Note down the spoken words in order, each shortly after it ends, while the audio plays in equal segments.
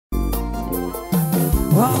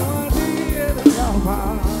dinheiro que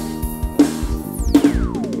arrumar.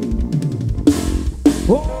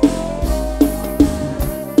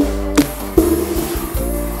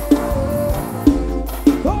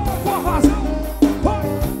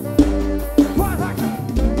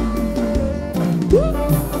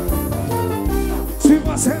 Se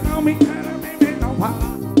você não me quer, nem não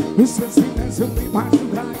falar. O seu silêncio me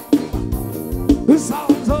machuca. Só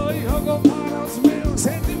usou e jogou para os meus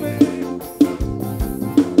sentimentos.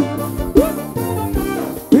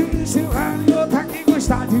 E se o raio tá que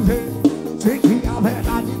gostar de ver, sei que a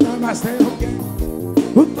verdade não é mais tem alguém.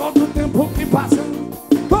 Todo o tempo que passa,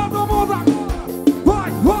 todo mundo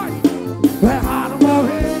agora vai, erraram uma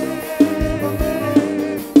vez.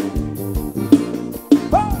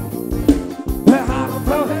 Erraram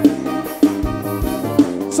outra vez.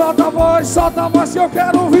 Solta a voz que eu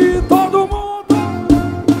quero ouvir todo mundo.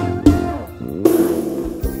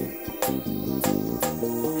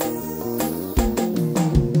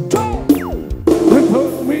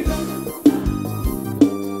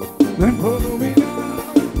 Nem por um milhão.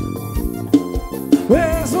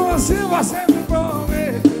 Mesmo assim você me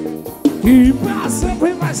prometeu que pra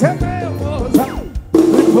sempre vai ser meu mozão.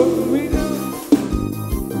 Nem por um milhão,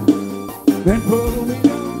 nem por um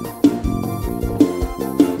milhão.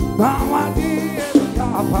 Não há dinheiro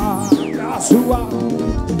capaz da sua.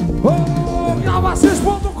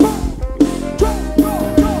 Gravacis.com.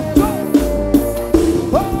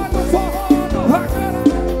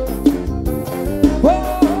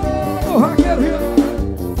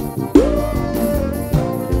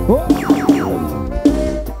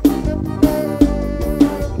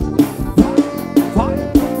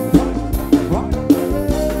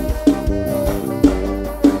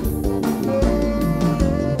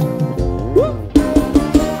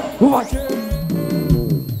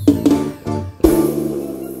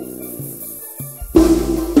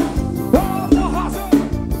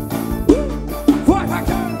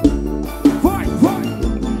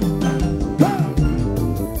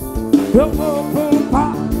 Eu vou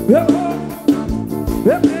comprar, eu vou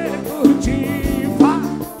beber curtivar.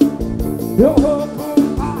 Eu vou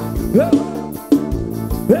comprar, eu vou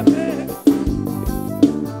beber.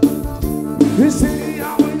 E se a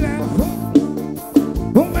mulher for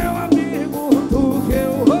o meu amigo do que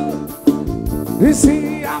eu vou. E se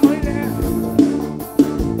a mulher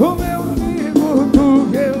o meu amigo do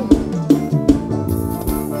que eu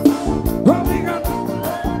não me engano,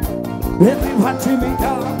 ele vai te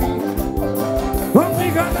ligar. Não me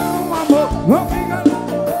engana não, amor, não me engana.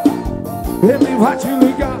 Ele vai te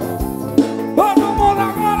ligar. Todo mundo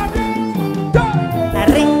agora diz.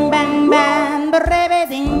 Rim bam bam, do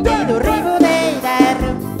rebedim, do ribudeira,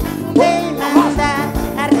 de mandar.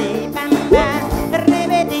 Rim bam bam,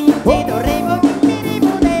 rebedim, do ribudeira,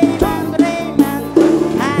 do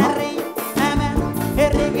remandar. Rim bam bam,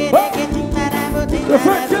 rebedim, marabudim,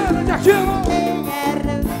 Defendendo de aquilo.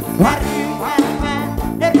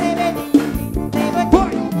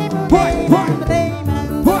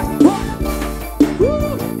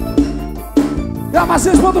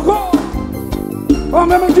 Gravacis.com. Ô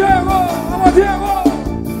meu amigo Diego, vamos Diego.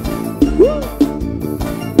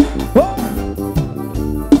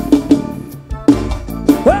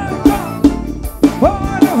 Eita,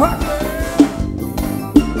 olha vai.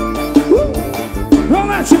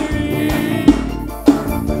 Violete.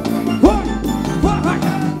 Vai.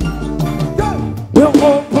 Eu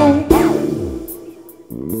vou com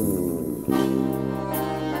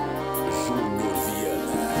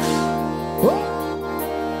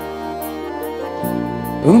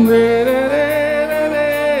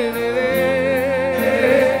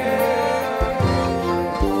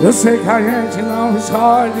Eu sei que a gente não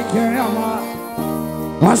escolhe quem amar,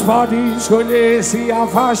 mas pode escolher se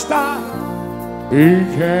afastar. E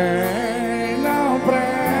quem não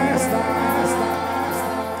presta,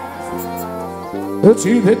 eu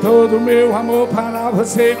te dei todo o meu amor para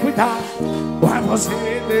você cuidar, mas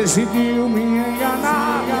você decidiu me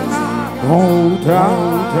enganar com outra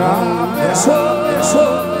pessoa.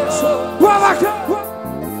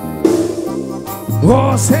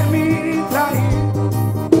 Você me traiu.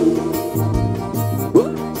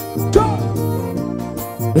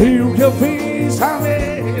 E o que eu fiz a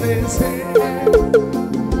merecer?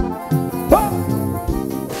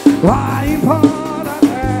 Vai embora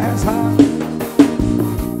dessa.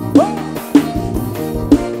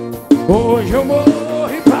 Hoje eu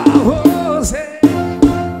morri pra você.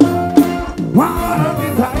 Uma hora me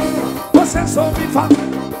traiu, você soube fazer.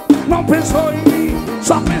 Não pensou em mim,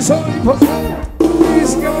 só pensou em você.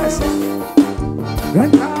 Esquece,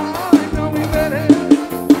 ganhar e não me merece.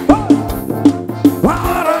 Uma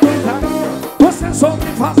hora me traiu, você soube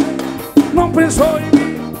fazer. não pensou em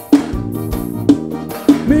mim.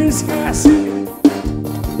 Me esquece,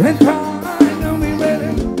 entrar e não me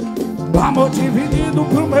ver. O amor dividido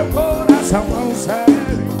pro meu coração não serve.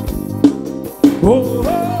 Oh, oh,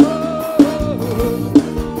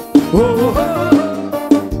 oh, oh,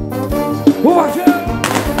 oh, oh.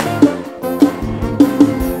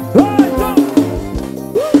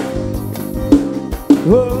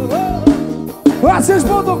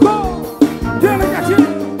 Vocês.com, quem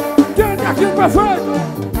aqui perfeito.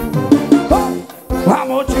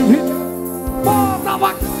 Amor de vídeo, bota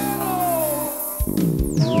bacana.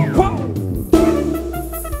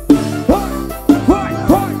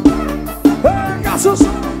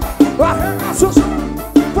 Vai, arregaça o som,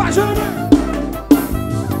 vai, Janeiro.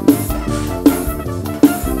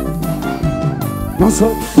 Não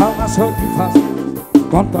sou de falar, sou de fazer.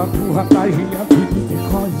 Contato, atrás e a vida de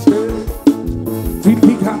conhecer. Se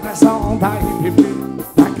fica nessa onda e beber,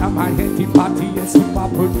 na cama a gente bate esse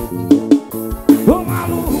papo. Ô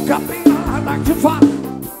maluca piada que fala,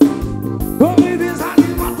 ô me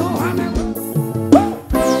desanima, tô ranendo.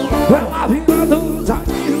 Ela vinda dos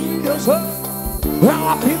amigos, eu sou.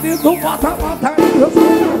 Ela pedindo bota e eu sou.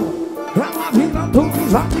 Ela vinda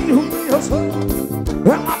dos amigos, eu sou.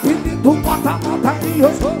 Ela pedindo bota e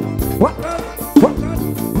eu sou.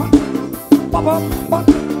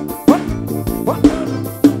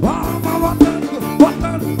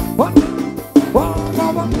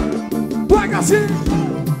 Pega assim.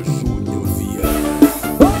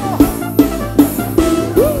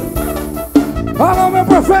 Olha o meu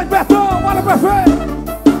prefeito Bertão, olha o prefeito.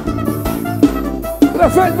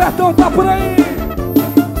 Prefeito Bertão tá por aí.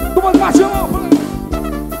 Toma de machão por aí.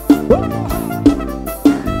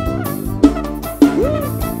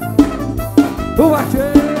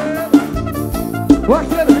 O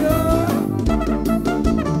arqueiro Vianna.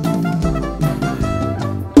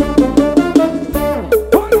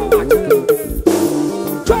 Olha o arqueiro.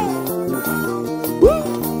 Tchau.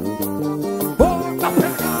 Tá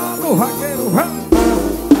pegando o arqueiro.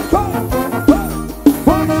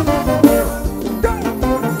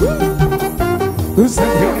 O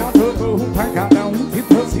senhor pra cada um que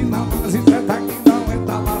trouxe na base. Senta que não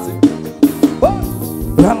entra vazio.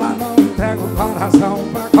 Ela não entrega o coração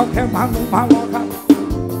pra qualquer mano maloca.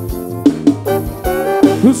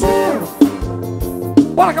 O senhor,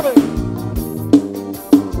 bora cabelo.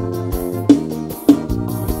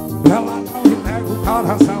 Ela não entrega o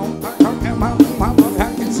coração pra qualquer mano maloca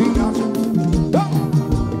que se acha.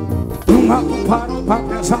 Um lado parou pra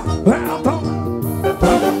pensar. Ela toma,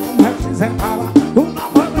 um mexe para lá. Um da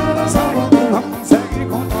balança e não consegue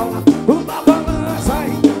controlar. Um da balança e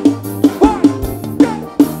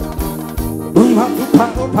um lado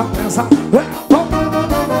parou pra pensar. Ela toma,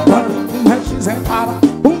 um mexe para lá.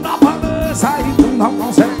 Um da balança e tu não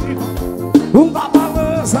consegue. Um da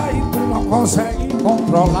balança e tu não consegue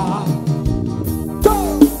controlar.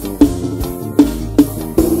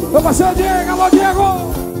 Meu parceiro Diego, alô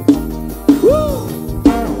Diego.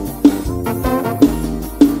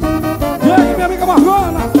 Diego, minha amiga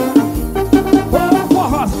Margona. Ô,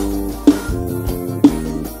 Forrosa.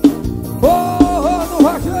 Ô, do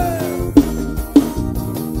Raquel.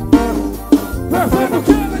 Prefeito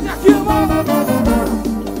Kennedy aqui, mano.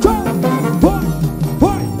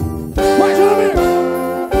 Vai, Janeiro.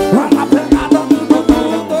 Vai na pegada do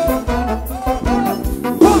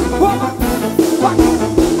vai.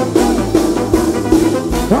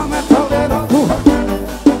 A metaleira do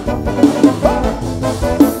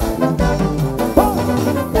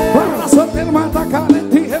vai na solteira, mas tá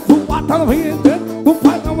carente e revoar, tá no vinho inteiro. O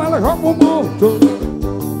pai não, ela joga um morto.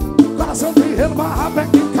 Coração de relo, barra,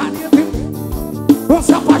 que carinha de mim. Não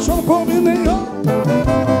se apaixona por mim nem eu.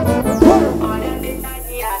 Olha a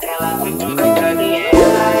deitadinha dela, muito estranha.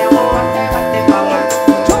 Ela eu vou até bater palma.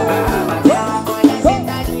 Olha a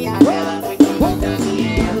deitadinha dela, muito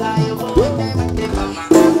estranha. Ela eu vou até bater palma.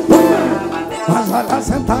 Mas olha a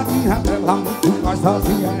sentadinha dela, muito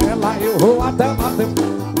gostosinha. Ela eu vou até bater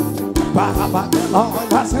barra batela,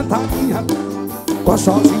 olha a sentadinha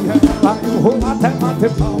gostosinha. Ela eu vou até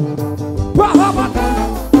bater pau. Barra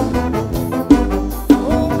batela.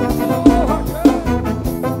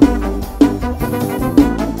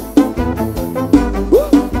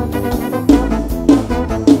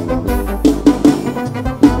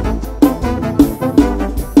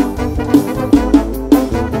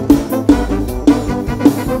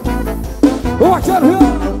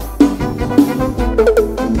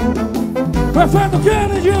 Prefeito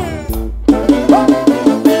Kennedy.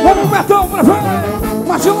 Vamos, Bertão, prefeito.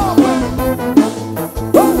 Martilão.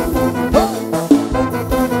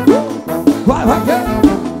 Vai, vai, vai.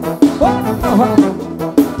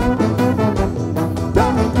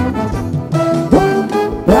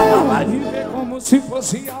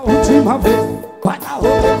 uma vez. Vai dar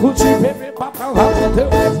roupa, curtir, beber pra provar pro teu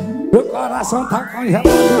ex. Meu coração tá congelado,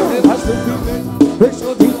 ele faz tudo bem.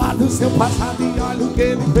 Deixou de lado o seu passado e olha o que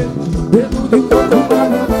ele fez. Medo de todo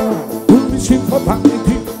mundo, o bichinho foi pra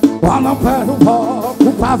mentir. Mas não perde o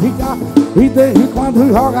foco pra ficar. E desde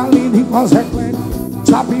quando joga lindo e inconsequente,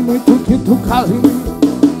 sabe muito que tu casa em mim.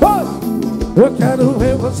 Eu quero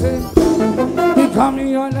ver você. Fica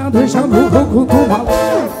me olhando, deixando o rouco do maluco.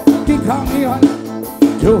 Fica me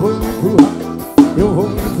olhando, que eu vou me empurrar. Eu vou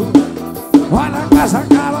me empurrar. Olha com essa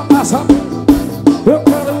cara pra saber. Eu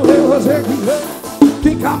quero ver você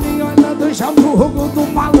fica me olhando, deixando o rouco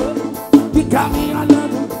do maluco. Fica me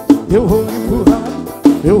olhando, eu vou me empurrar.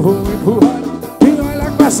 Eu vou me empurrar. E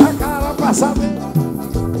olha com essa cara pra saber.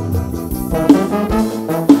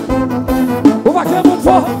 O vaqueiro muito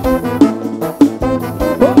forró.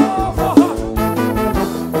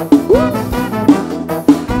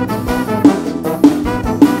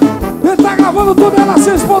 Ele tá gravando tudo é na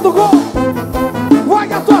 6.com. Vai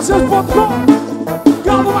que a tua 6.com.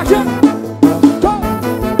 Calma o vaqueiro.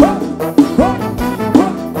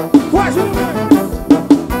 Vai, Júnior.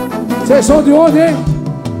 Vocês são de onde, hein?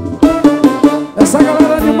 Essa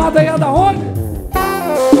galera animada aí é da onde?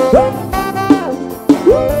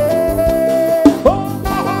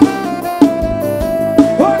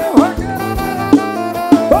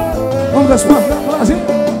 Vamos descer para o Brasil.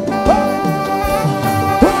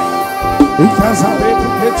 E quer saber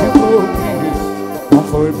por que te bloqueei? Não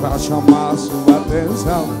foi pra chamar sua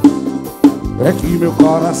atenção. É que meu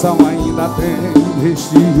coração ainda tem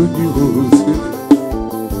vestígio de você.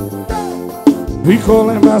 Ficou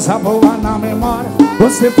lembrança boa na memória.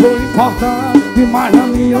 Você foi importante demais na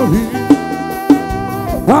minha vida.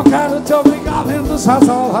 Não quero te obrigar vendo suas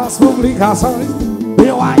novas publicações.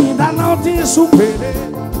 Eu ainda não te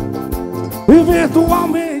superei. E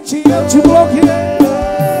virtualmente eu te bloqueei.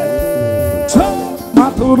 Sou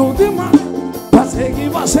maduro demais pra seguir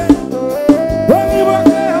você. Eu me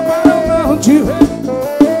bloqueio para eu não te ver.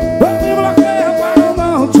 Eu me bloqueio para eu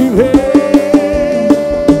não te ver.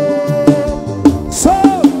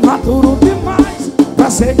 Maduro demais pra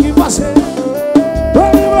seguir você. Eu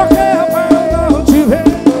me bloqueio pra eu não te ver.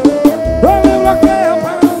 Eu me bloqueio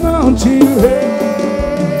pra eu não te ver.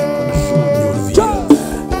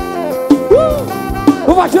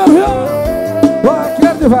 O vaqueiro viu? O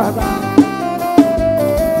vaqueiro de verdade.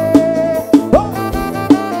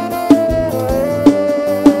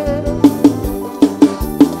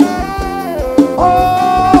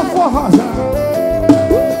 Oh, forrozão.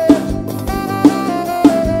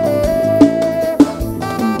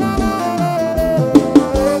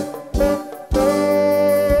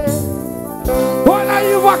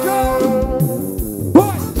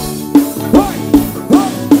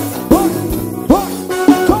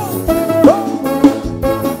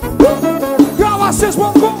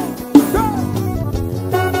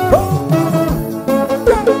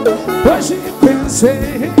 Hoje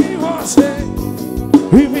pensei em você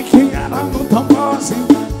e vi que era muito tão próximo.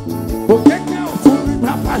 Por que que eu fui me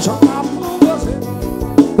apaixonar por você?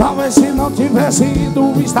 Talvez se não tivesse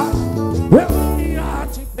ido estar, eu ia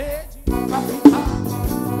te pedir pra ficar.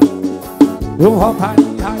 Eu voltaria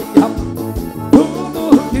e ia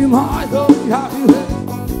tudo que nós dois já vivemos.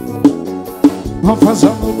 Não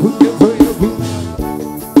fazemos porque foi eu que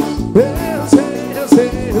eu sei, eu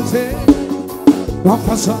sei, eu sei. Não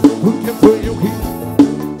passando porque foi eu que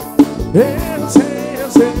eu sei,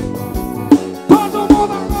 eu sei. Todo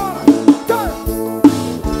mundo agora.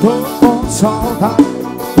 Tô com saudade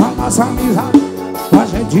da nossa amizade. A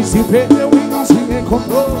gente se perdeu e não se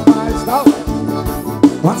encontrou mais, talvez.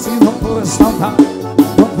 Mas se não fosse saudade,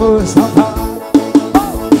 não fosse saudade.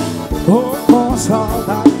 Tô com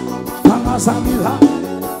saudade da nossa amizade.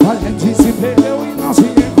 A gente se perdeu e não se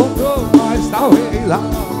encontrou mais, talvez.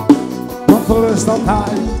 Não fosse tão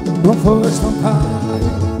tarde, não fosse tão tarde.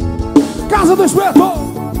 Casa do Espeto.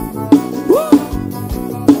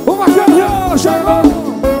 O vaqueiro chegou.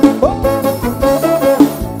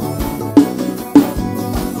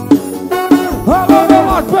 Alô, meu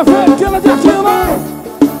lote perfeito, que ele é de aquilo.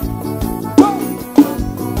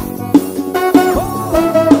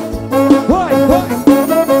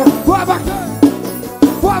 Vai, vaqueiro.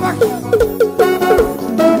 Vai, vaqueiro.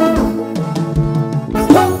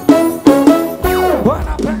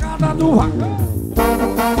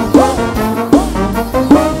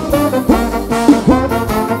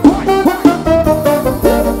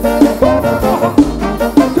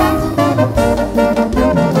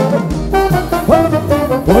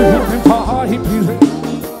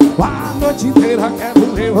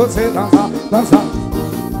 Você dançar.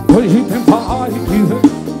 Hoje tem forró e que vem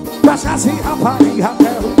cachaça e rapariga,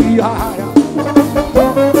 quero ir Vianna.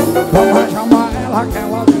 Vamos chamar ela que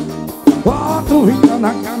ela vem. Bota o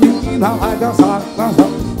Vianna que a menina vai dançar, dançar.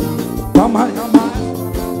 Vamos chamar ela.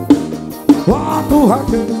 Bota o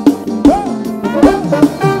Raquel.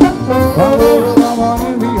 Valor,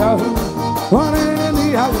 moreninha,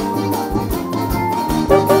 moreninha.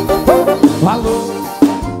 Valor,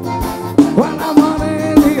 guarda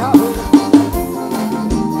moreninha.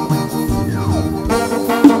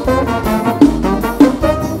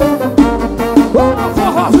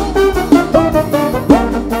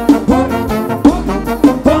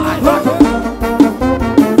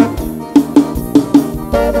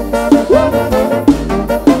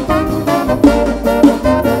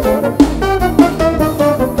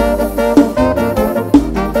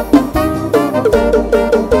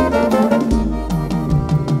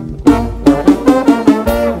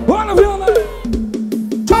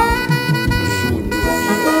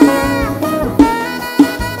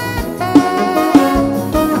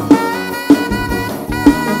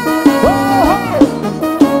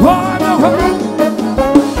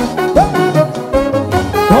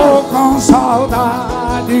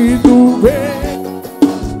 Saudade do bem,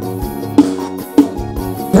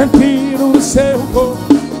 sentir o seu corpo,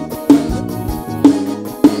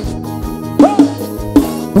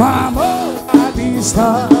 o amor à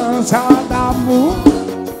distância da mão.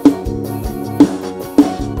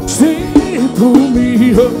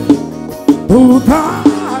 Sinto-me mudar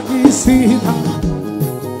de cidade.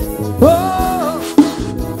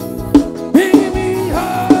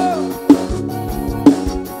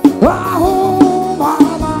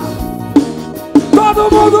 Todo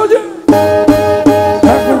mundo diz: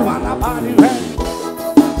 pega uma na barra e vem,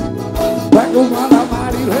 pega uma na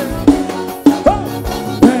barra e vem,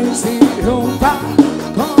 vem se juntar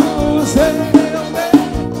com o seu bem.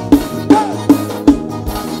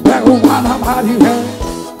 Pega uma na barra e vem,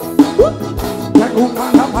 pega uma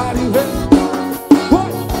na barra e vem.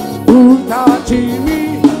 Cuida de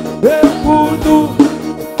mim, eu cuido.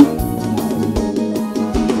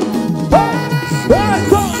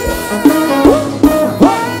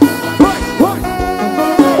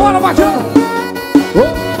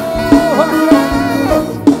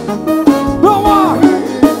 Não morre!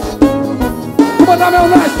 Vou mandar meu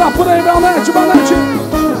net, tá por aí, meu net, meu net.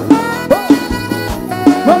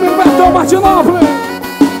 Meu amigo Betão Martinópolis.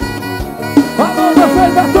 Alô,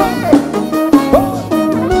 prefeito Betão.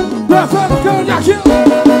 Prefeito Cândido aqui.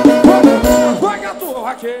 Vai que a tua,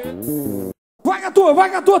 vai que. Vai que a tua, vai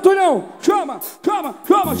que a tua, Tulhão. Chama, chama,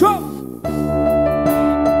 chama, chama.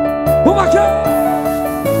 Vamos aqui.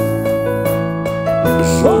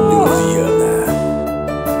 Vianna.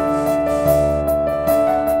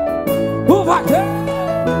 O vaqueiro.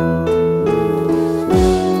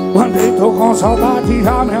 Andei, tô com saudade,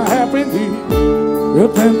 já me arrependi. Eu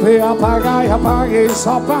tentei apagar e apaguei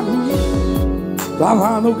só pra mim.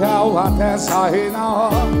 Tava no grau até sair na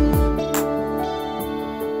hora.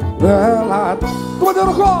 Ela comandou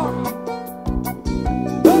no colo.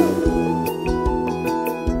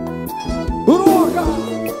 Uruoca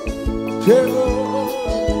chegou.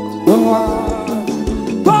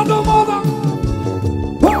 Todo mundo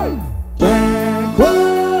vai.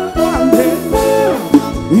 Enquanto andei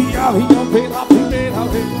e avião pela primeira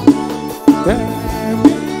vez,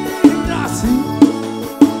 termina assim.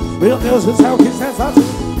 Meu Deus do céu, que sensação.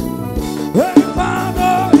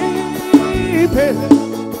 Enquanto e perdeu,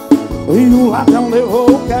 e o ladrão levou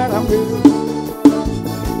o que era meu.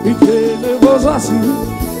 Fiquei nervoso assim,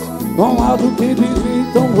 com algo que diz,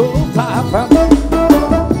 então voltar pra mim.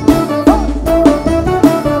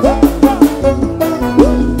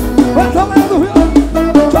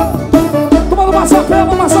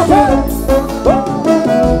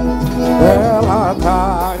 Ela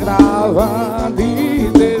tá gravando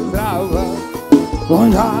e desgravando com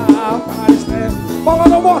rapaz tempo. Bola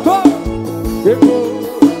no motor. Chegou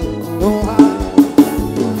no ar.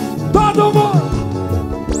 Todo mundo.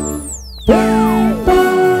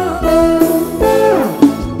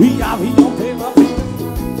 E avião pela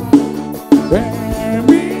frente.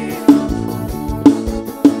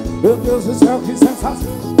 Meu Deus do céu, que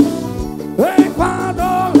sensação. Quando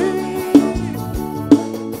vi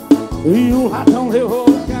e o ladrão levou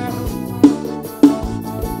o carro,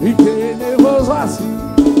 fiquei nervoso assim.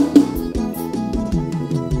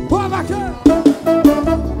 Ô, bacana!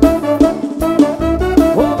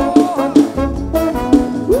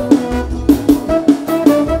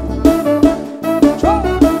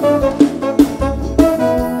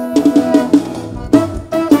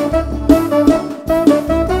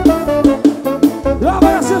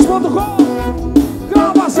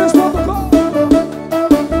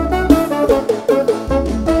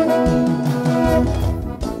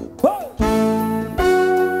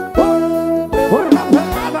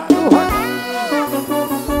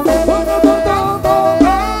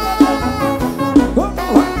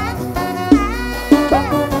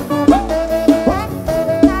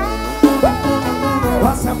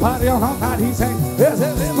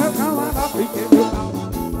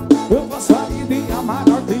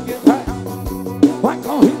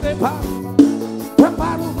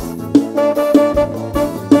 preparo.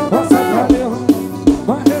 Você valeu,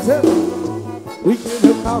 vai receber. O que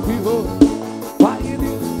meu carro vivou, vai ir.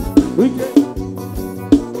 O que?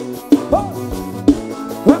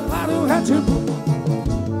 Preparo o ritmo.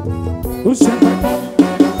 O centro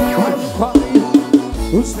vai no colinho.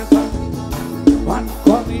 O centro vai no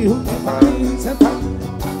colinho de pai. Centro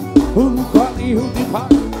no colinho de pai.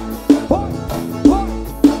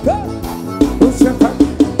 O centro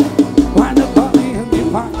vai no colinho de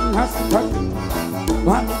pai.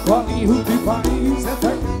 Vai no colinho de pai.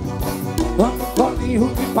 Centro vai no colinho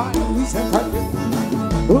de pai.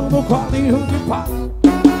 Centro no colinho de pai.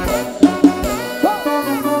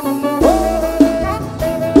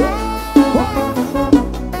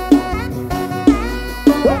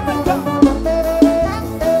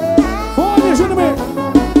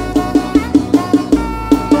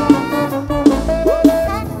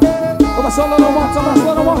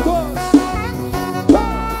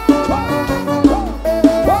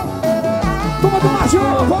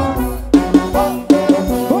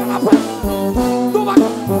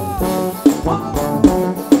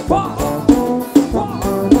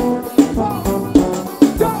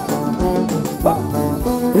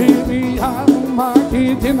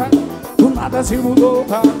 Do nada se mudou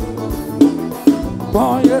pra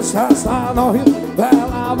conheço essa no Rio,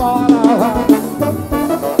 ela mora lá.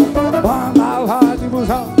 Anda lá de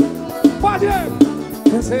busão. Pode ir,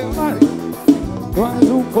 desceu o nariz. Mas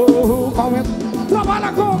o povo comenta.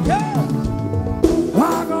 Trabalha com o quê?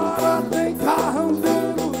 Agora tem carro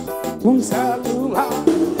dentro, um celular.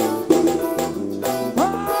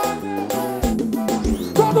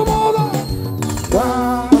 Todo mundo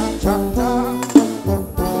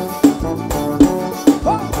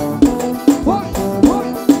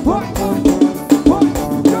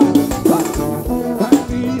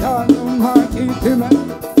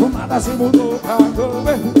se mudou pra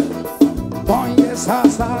governo. Conheça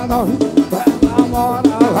essa nova, ela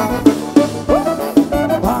mora lá.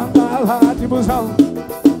 Anda lá de busão,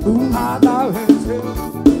 do nada venceu.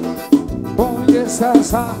 Conheça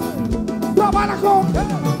essa, trabalha com quem?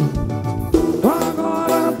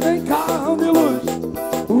 Agora tem carro de luz,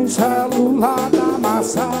 um celular da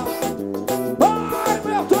massa. Ai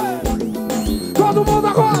meu Deus, todo mundo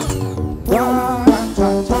agora.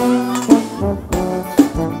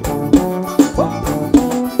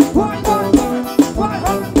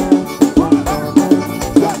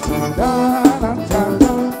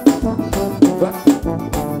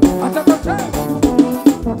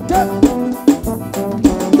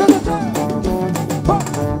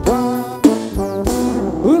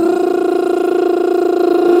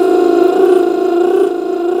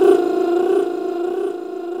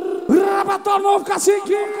 Novo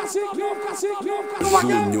cacique,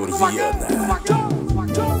 Júnior Vianna.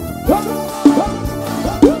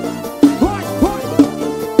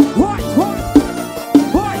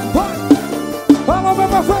 Alô, meu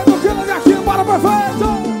prefeito, que liga aqui, bora, prefeito.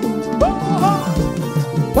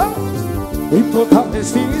 E toda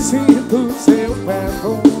vez que sinto seu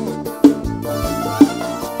perfume,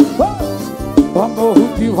 eu morro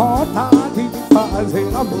de vontade de fazer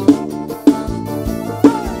amor.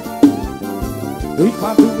 E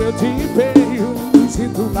quando eu te vejo, me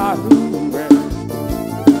sinto na nuvem.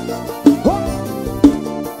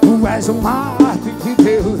 Tu és uma arte que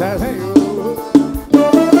Deus desenhou.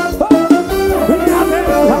 Minha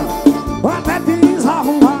deusa, até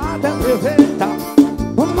desarrumada, é perfeita.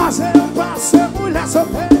 Nasceu pra ser mulher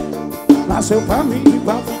solteira. Nasceu pra mim,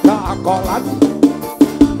 pra ficar coladinho.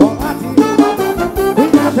 Coladinho.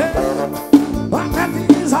 Minha deusa, até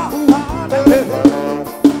desarrumada, é perfeita.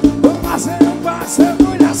 Nasceu pra ser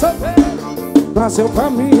mulher solteira. Nasceu pra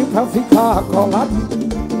mim, pra ficar coladinho.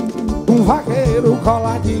 Um vaqueiro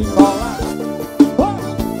coladinho, coladinho.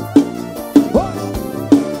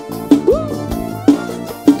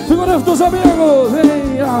 Segurança dos amigos,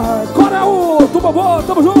 hein? Coreú, tudo bom,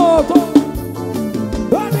 tamo junto.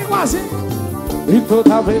 Amigo assim. E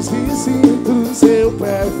toda vez que sinto seu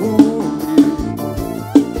perfume,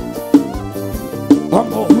 eu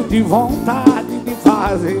morro de vontade de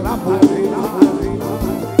fazer amor.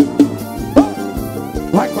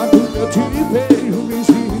 Vai quando eu te vejo, me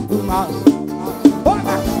sinto na...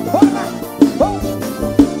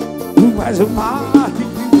 Tu és uma arte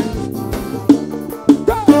que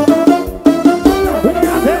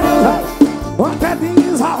minha deusa, até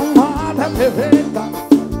desarrumada, perfeita.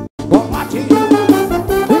 Coladinho.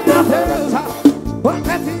 Minha deusa,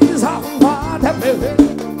 até desarrumada,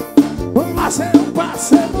 perfeita. Nasceu pra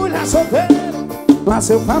ser mulher solteira.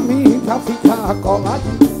 Nasceu pra mim, pra ficar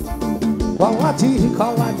coladinho. Coladinho,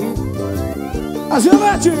 coladinho. A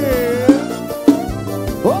Janete.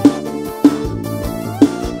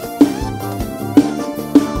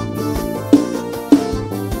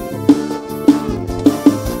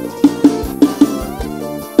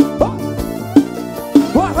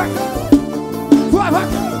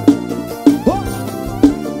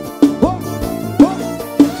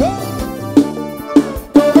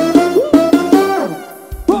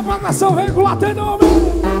 Publicação regular tem nome.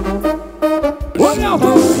 Olha, ô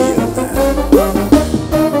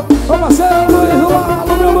parceiro Luiz do Lar,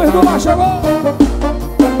 alô meu Luiz do Lar chegou.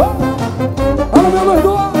 Alô meu Luiz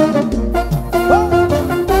do Lar.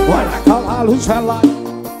 Olha cavalo gelado,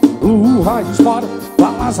 o raiz fora,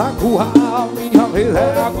 balança curral, minha vez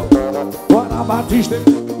é agora. Bora Batista,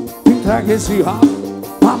 entrega esse rabo,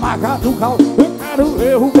 amarga do cal, eu quero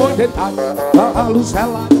ver o boi detalhe. Cavalo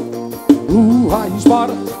gelado, o raiz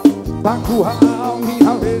fora, da curral,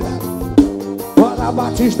 minha vez. Bora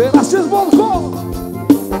Batisteira, se esbolcou.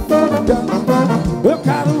 Eu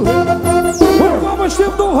quero ver o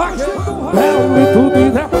combustível do raio. É o litro de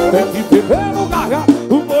ré, tem que beber no gargalo,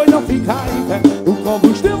 o boi não fica em pé. O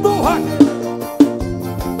combustível do raio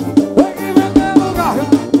tem que beber no gargalo.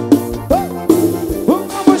 O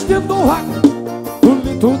combustível do raio, o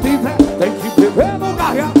litro de ré, tem que beber no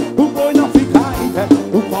gargalo, o boi não fica em pé.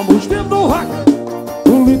 O combustível do raio,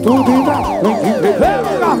 tudo tem que beber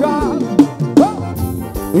no gargalo.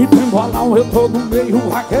 E tem bolão, eu tô no meio,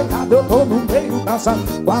 raqueado, eu tô no meio,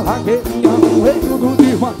 dançando com a raqueirinha no meio do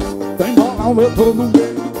dirmã. Tem bolão, eu tô no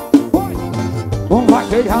meio, com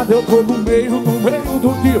raqueado, eu tô no meio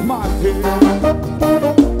do dirmã.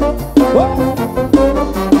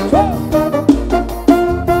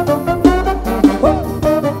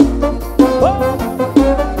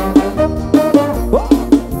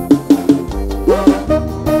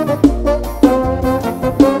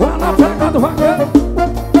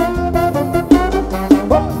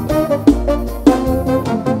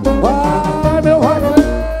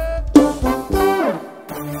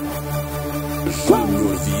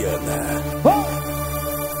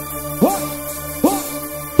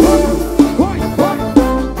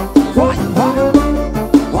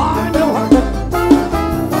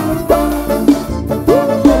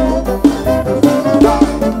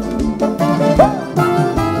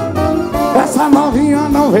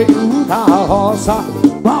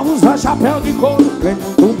 Não usa chapéu de couro, nem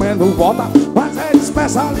muito menos volta, mas é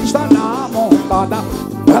especialista na montada.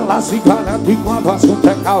 Ela se garante quando o assunto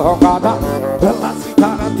é cavalgada. Ela se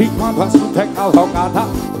garante quando o assunto é cavalgada.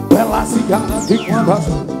 Ela se garante quando o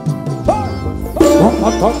assunto...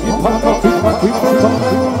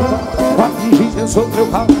 Pode girar sobre o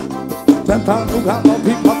carro, senta no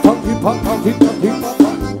galope, pode girar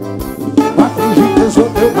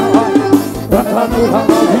sobre o carro, entra no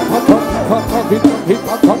galope,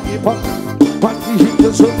 pode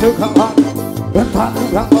girar sobre o cavalo, entra no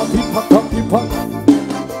galope,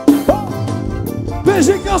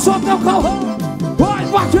 veja que eu sou teu cavalo, vai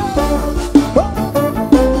bater,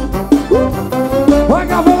 vai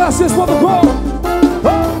gavelassis.com.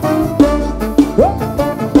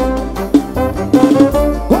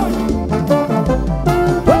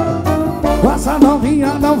 Essa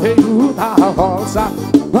novinha não veio da roça,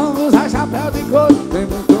 não usa chapéu de couro, tem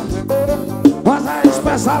muito medo, mas é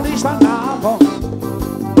especialista na mão.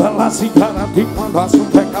 Ela se garante quando o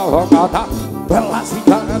assunto é cavalgada. Ela se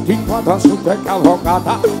garante quando o assunto é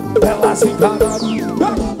cavalgada. Ela se garante.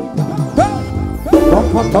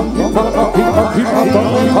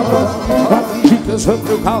 Giga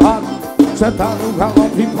sobre o cavalo, senta no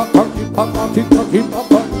galope, giga sobre o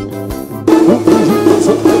cavalo.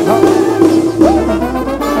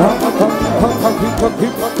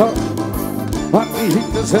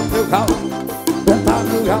 Giga sobre o cavalo, senta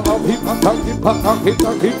no galope,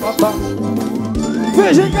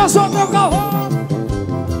 veja que eu sou teu cavalo.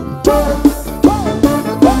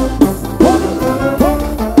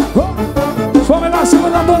 Sou a melhor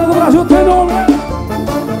seguradora do Brasil, tem nome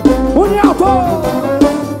Unialto,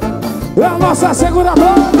 é a nossa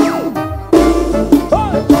seguradora.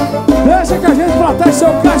 Deixa que a gente protege seu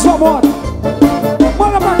carro e sua moto.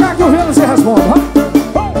 Manda pra cá que o Vianna se responde.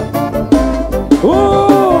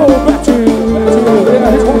 Betinho,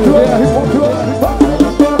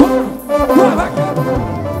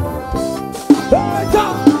 eita,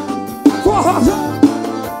 forrozão,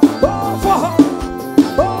 forró,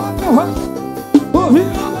 o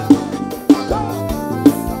Vianna.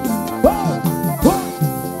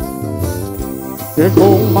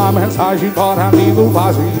 Chegou uma mensagem para mim no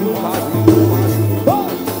vazio.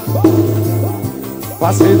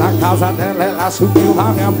 Passei na casa dela, ela subiu na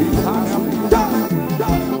minha vida.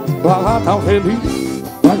 Ela tão feliz,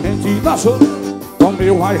 a gente dançou.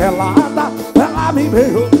 Tomei uma gelada, ela me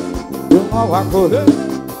beijou. Eu logo acordei,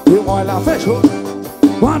 meu olhar fechou.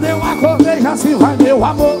 Quando eu acordei já se vai meu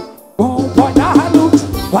amor. Com o pó da luz,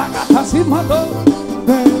 a gata se mandou.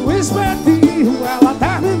 Meu espetinho, ela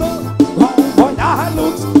terminou. Com o pó da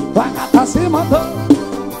luz, a gata se mandou.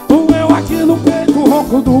 Doeu aqui no peito, o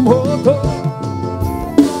ronco do motor.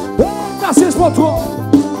 Eita, se espotou.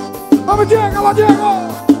 Vamos, Diego, alô,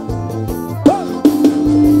 Diego.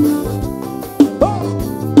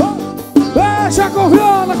 Deixa com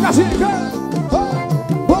Vianna, cacique.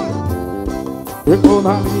 Ficou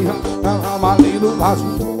na minha, ela marido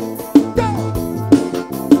vazio.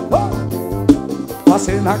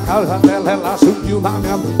 Passei na casa dela, ela subiu na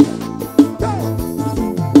minha mão.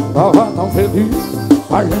 Tava tão feliz,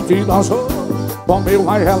 a gente dançou. Comeu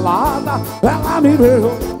uma gelada, ela me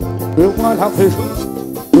beijou. Meu olhar fechou,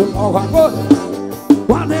 eu logo acordei.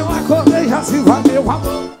 Quando eu acordei já se vai meu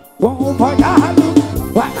amor. Com o banhado,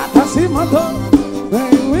 a gata se mandou.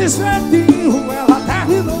 Nem o espetinho, ela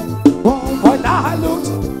terminou. Com o banhado,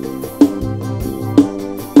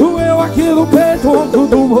 doeu aqui no peito, o ronco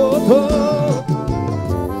do motor.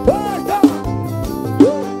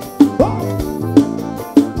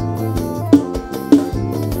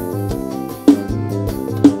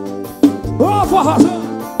 Ô, forrozão!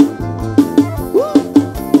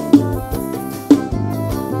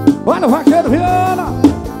 Olha o vaqueiro Vianna,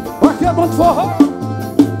 vaqueiro bom de forró.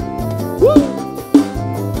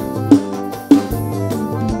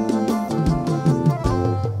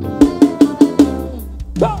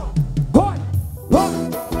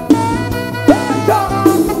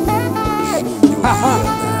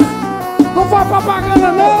 Não faz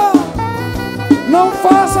propaganda não. Não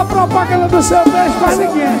faça propaganda do seu beijo pra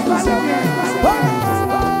ninguém.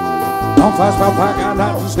 Não faz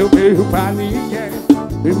propaganda do seu beijo pra ninguém.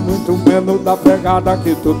 E muito menos da pegada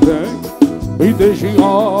que tu tem. E deixe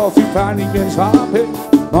off pra ninguém saber.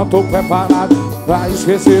 Não tô preparado pra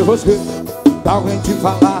esquecer você. Se alguém te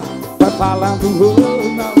falar, vai falando não.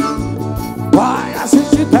 Vai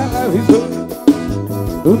assistir televisão.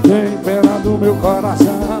 Tu tem pena do meu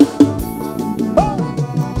coração.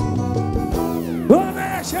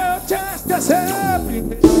 Deixa eu te esquecer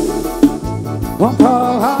primeiro. Vamos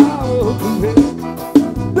falar outro vez.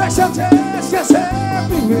 Deixa eu te esquecer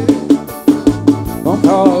primeiro. Vamos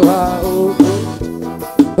falar outro vez.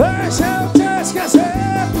 Deixa eu te esquecer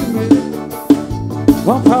primeiro.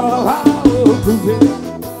 Vamos falar outro vez.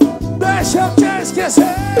 Deixa eu te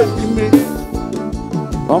esquecer primeiro.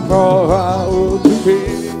 Vamos falar outro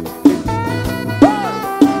vez.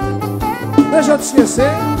 Deixa eu te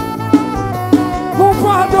esquecer. Vamos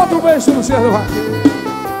falar de outro beijo no Ceará do vaqueiro.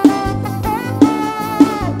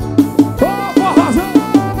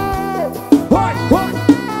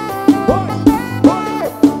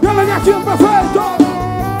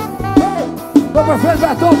 O prefeito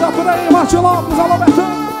Betão tá por aí, Martin Lopes, alô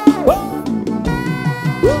Betão.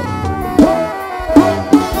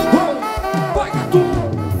 Vai, gato.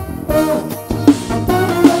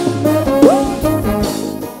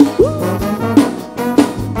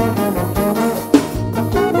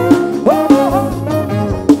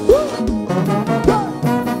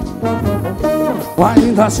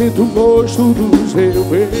 Ainda sinto o gosto do seu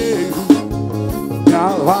beijo, minha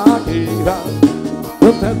vaqueira.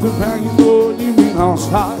 Eu tento impregnou de mim, não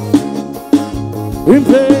sai.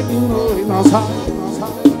 Impregnou e não sai.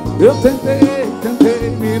 Eu tentei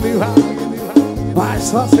me livrar, mas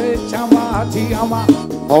só sei te amar,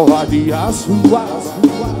 covardia sua.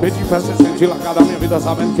 Pedi pra você sentir largada a minha vida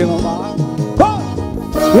sabendo que não dá.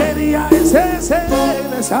 Queria esquecer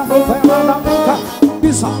dessa novela da boca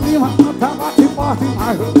que só me mata, bate forte e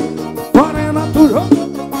mais. Morena, tu joga,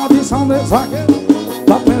 maldição desse vaqueiro.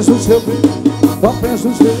 Só penso o seu beijo, só penso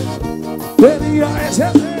o seu. Queria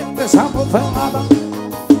receber dessa novela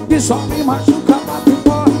que só me machuca, bate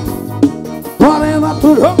forte. Morena,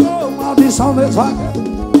 tu jogou maldição desse vaqueiro.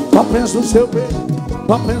 Só penso o seu beijo,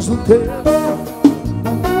 só penso o teu.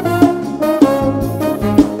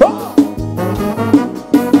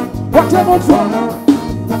 Bate a mão de fora.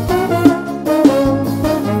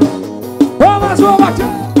 Vamos, vamos, bate.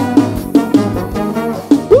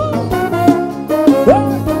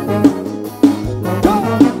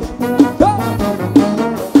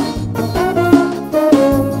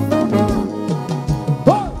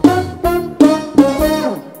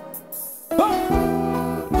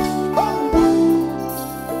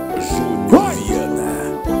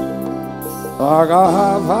 A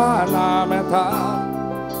garrafa na metade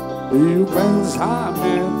e o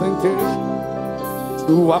pensamento inteiro,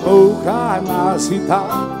 sua boca na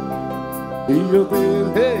cidade, e eu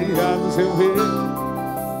tentei a no seu ver.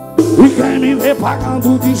 E quem me vê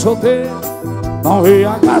pagando de solteiro não vê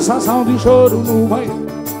a cassação de choro no banheiro,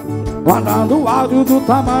 mandando áudio do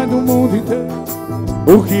tamanho do mundo inteiro.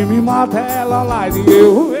 O que me mata é ela lá e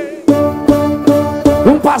eu vejo.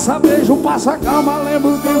 Um passa-beijo, um passa-cama,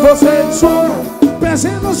 lembro de você de sono.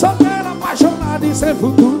 Pensei no solteiro, apaixonado e sem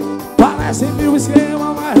futuro. Parece mil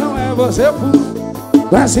esquema, mas não é você puro.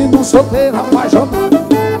 Pensei no solteiro, apaixonado.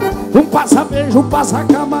 Um passa-beijo, um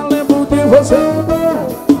passa-cama, lembro de você.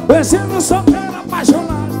 Pensei no solteiro,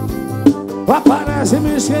 apaixonado. Aparece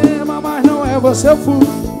mil esquema, mas não é você puro.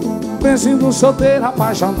 Pensei no solteiro,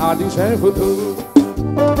 apaixonado e sem futuro.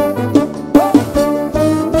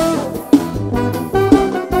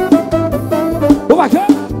 O vaqueiro,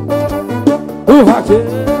 o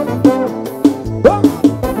vaqueiro,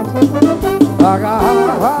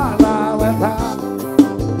 agarrava na verdade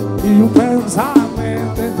e o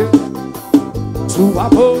pensamento inteiro, sua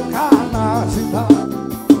boca na cidade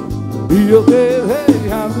e eu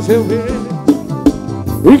desejando seu beijo.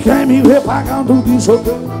 E quem me vê pagando de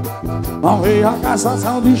solteiro não vê a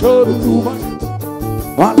cassação de choro do banho,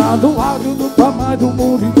 mandando áudio do tamanho do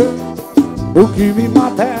mundo inteiro. O que me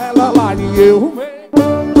mata é ela lá e eu vejo.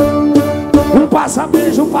 Um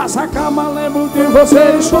passa-beijo, um passa-cama, lembro de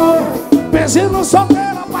você e choro. Pensei no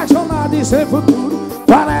solteiro, apaixonado e sem futuro.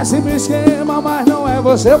 Parece-me esquema, mas não é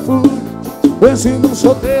você puro. Pensei no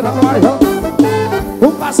solteiro, apaixonado.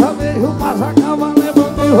 Um passa-beijo, um passa-cama, lembro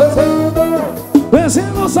de você. Pensei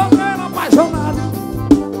no solteiro, apaixonado.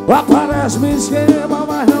 Aparece-me esquema,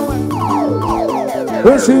 mas não é.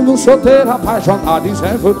 Pensei no solteiro, apaixonado e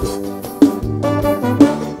sem futuro.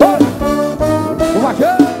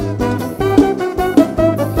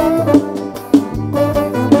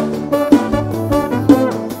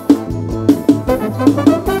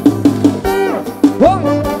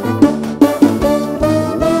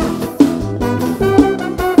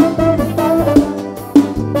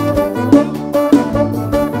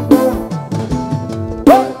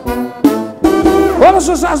 Olha o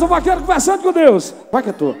sucesso do vaqueiro conversando com Deus. Vai que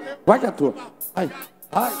é tua, vai que é tua. Ai,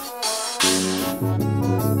 ai.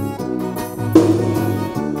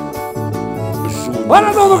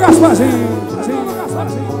 Bora, Dom do Gasparzinho.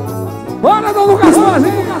 Bora, Dom do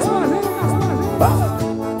Gasparzinho.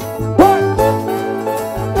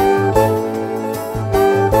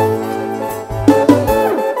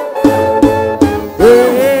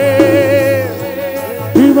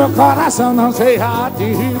 E meu coração não sei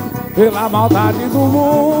rir pela maldade do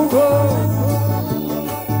mundo.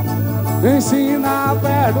 Ensina a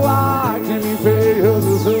perdoar que me fez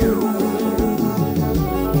do seu.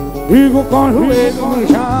 Digo com o joelho no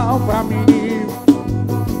chão pra mim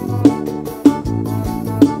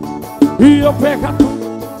e eu pego tudo.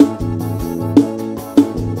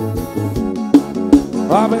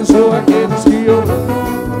 Abençoa aqueles que eu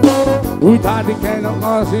cuidar de quem não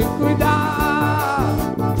consegue cuidar.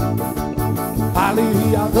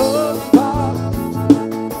 Alivia dor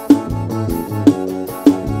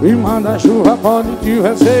e manda chuva, pode te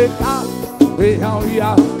ressecar. Feijão e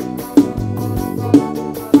arroz.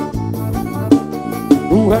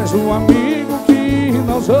 Tu és um amigo que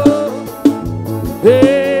não sou.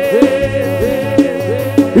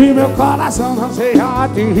 E meu coração não sei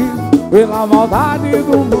rir pela maldade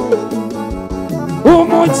do mundo. O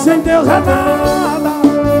muito sem Deus é nada,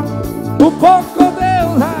 o pouco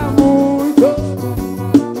Deus é muito.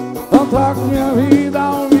 Então troco minha vida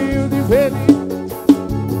humilde e feliz.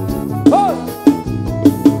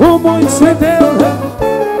 O muito sem Deus é,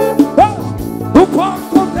 o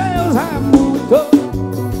pouco Deus é muito.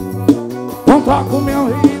 Não troco minha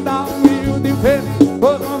vida humilde e feliz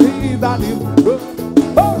por uma vida de luto.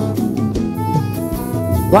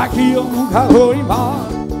 Daqui eu nunca vou embora,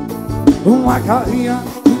 uma casinha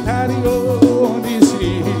interior onde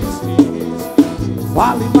se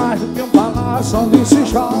vale mais do que um palácio onde se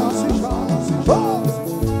chora.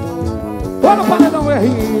 Bora, paredão,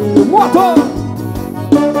 Rio, motor.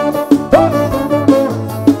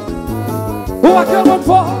 Aquele muito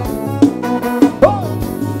forte.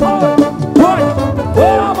 Vai.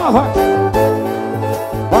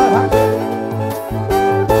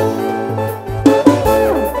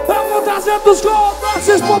 Eu vou trazendo os gols da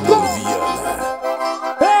Cis.com.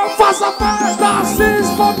 Eu faço a festa da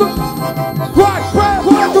Cis.com. Vai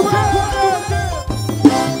do quê?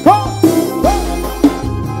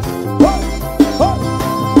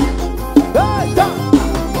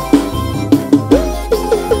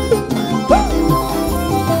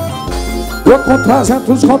 Eu com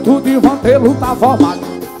 300 contos de vantelo tá formado.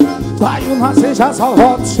 Saio na sexta, só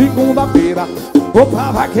volto segunda-feira. Vou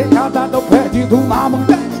pra vaquejada, tô perdido na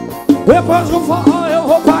mangueira. Depois do forró eu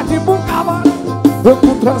vou partir pro cavalo. Eu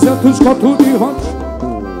com 300 conto de ronda.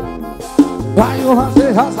 Vai o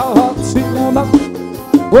lazer, raça, volta, segunda.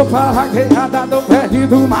 Vou pra vaquejada, tô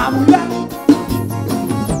perdido uma mulher.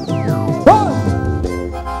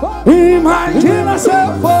 Imagina se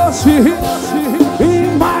eu fosse rico.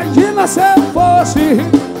 Imagina se eu fosse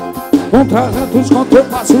rico. Com 300 conto eu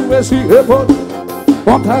faço esse rebolo.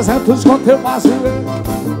 Com 300 conto eu faço esse.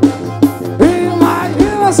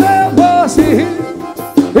 Imagina se eu fosse rico.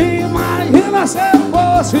 Imagina se eu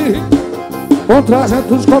fosse rico. Com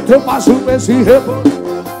 300 conto eu faço esse rebolo.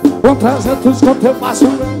 Com 300 conto eu faço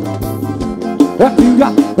esse. É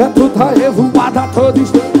pinga, é tudo revoada todo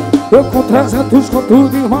instante. Eu com 300 conto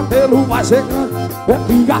de mantê-lo vai secando. É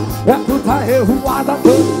pinga, é tudo revoada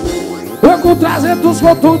todo. Eu com 300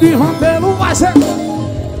 conto de mantê-lo vai secando.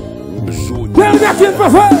 Vem aqui,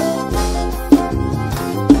 prefeito.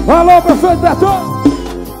 Alô, prefeito Detentor.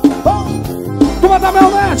 Tu vai dar meu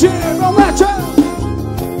net.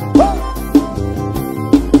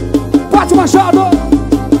 Bate Machado.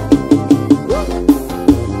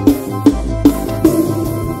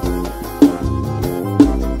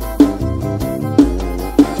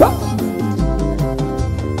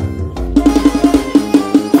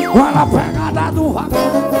 Vai na pegada do vagão.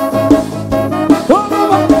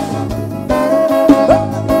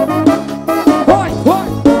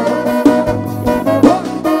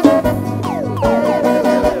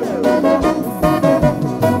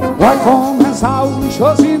 Vai começar o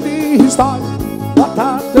showzinho de história.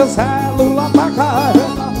 Bota teu celular pra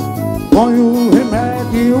carregar. Põe o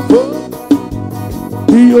remédio e o fogo.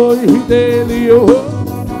 E hoje dele eu vou.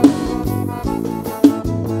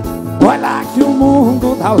 Olha que o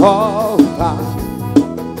mundo dá volta.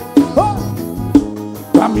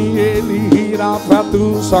 Pra mim ele irá pra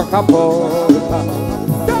tu só com a porta.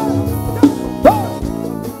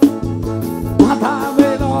 Nada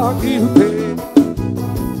melhor que o teu.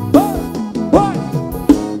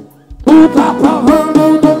 Tu tá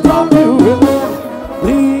provando do próprio eu.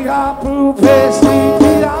 Liga pro peixe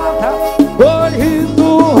pirata. Hoje tu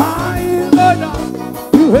vai doidar.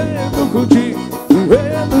 Vivendo contigo,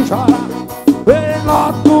 vivendo chorar. Vem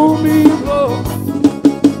lá tu me blow.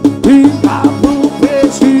 Liga pro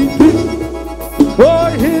peixe pirata.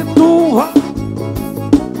 Hoje tu vai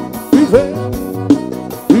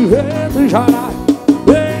vivendo chorar.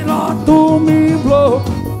 Vem lá tu me blow.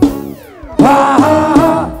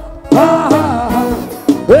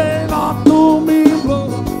 Vem lá tu me blow.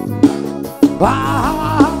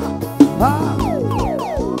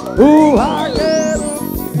 O ragueiro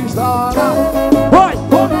estoura. Oi,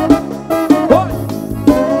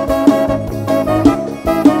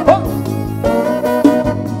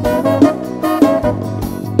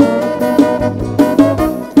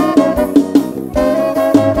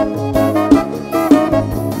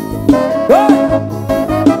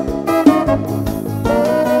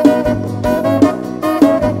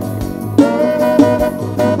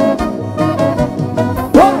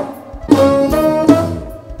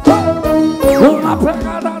 na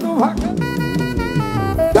pegada do vaqueiro.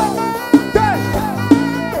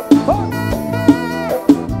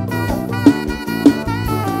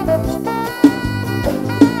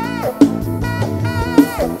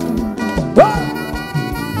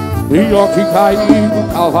 E ó que caí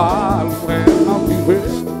do cavalo, não te ver.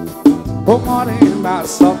 Ô morena,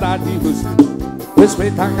 saudade de você.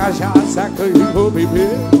 Respeita a cachaça que eu vou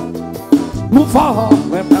beber. No forró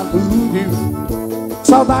é pra tudo.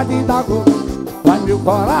 Saudade da gota, vai meu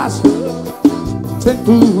coração. Sem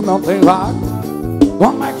tu não tem vaga.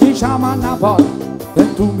 Como é que chama na bola? Sem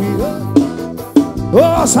tu me ama.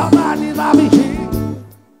 Ô saudade da bexiga.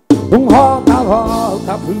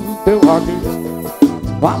 Volta pro teu roguinho.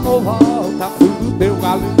 Vamos, volta pro teu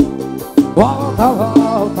galinho. Volta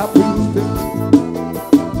pro teu.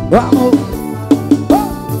 Vamos,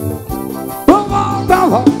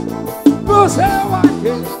 volta pro seu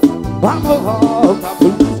vaqueiro. Vamos, volta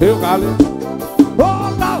pro teu galinho.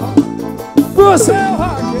 Volta pro seu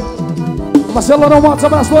vaqueiro. Marcelo não mata,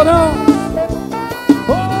 abraço, Lorão.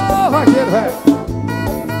 Ô, vaqueiro, velho.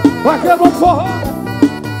 Vaqueiro, vamos forró.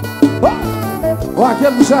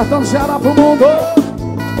 Vaqueiro do sertão do Ceará pro mundo.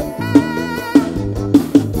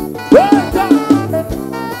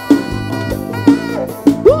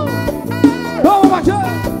 Vamos,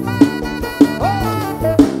 vaqueiro.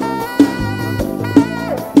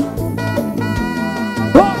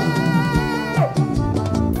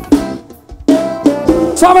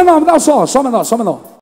 Só menor, me dá o som, só menor.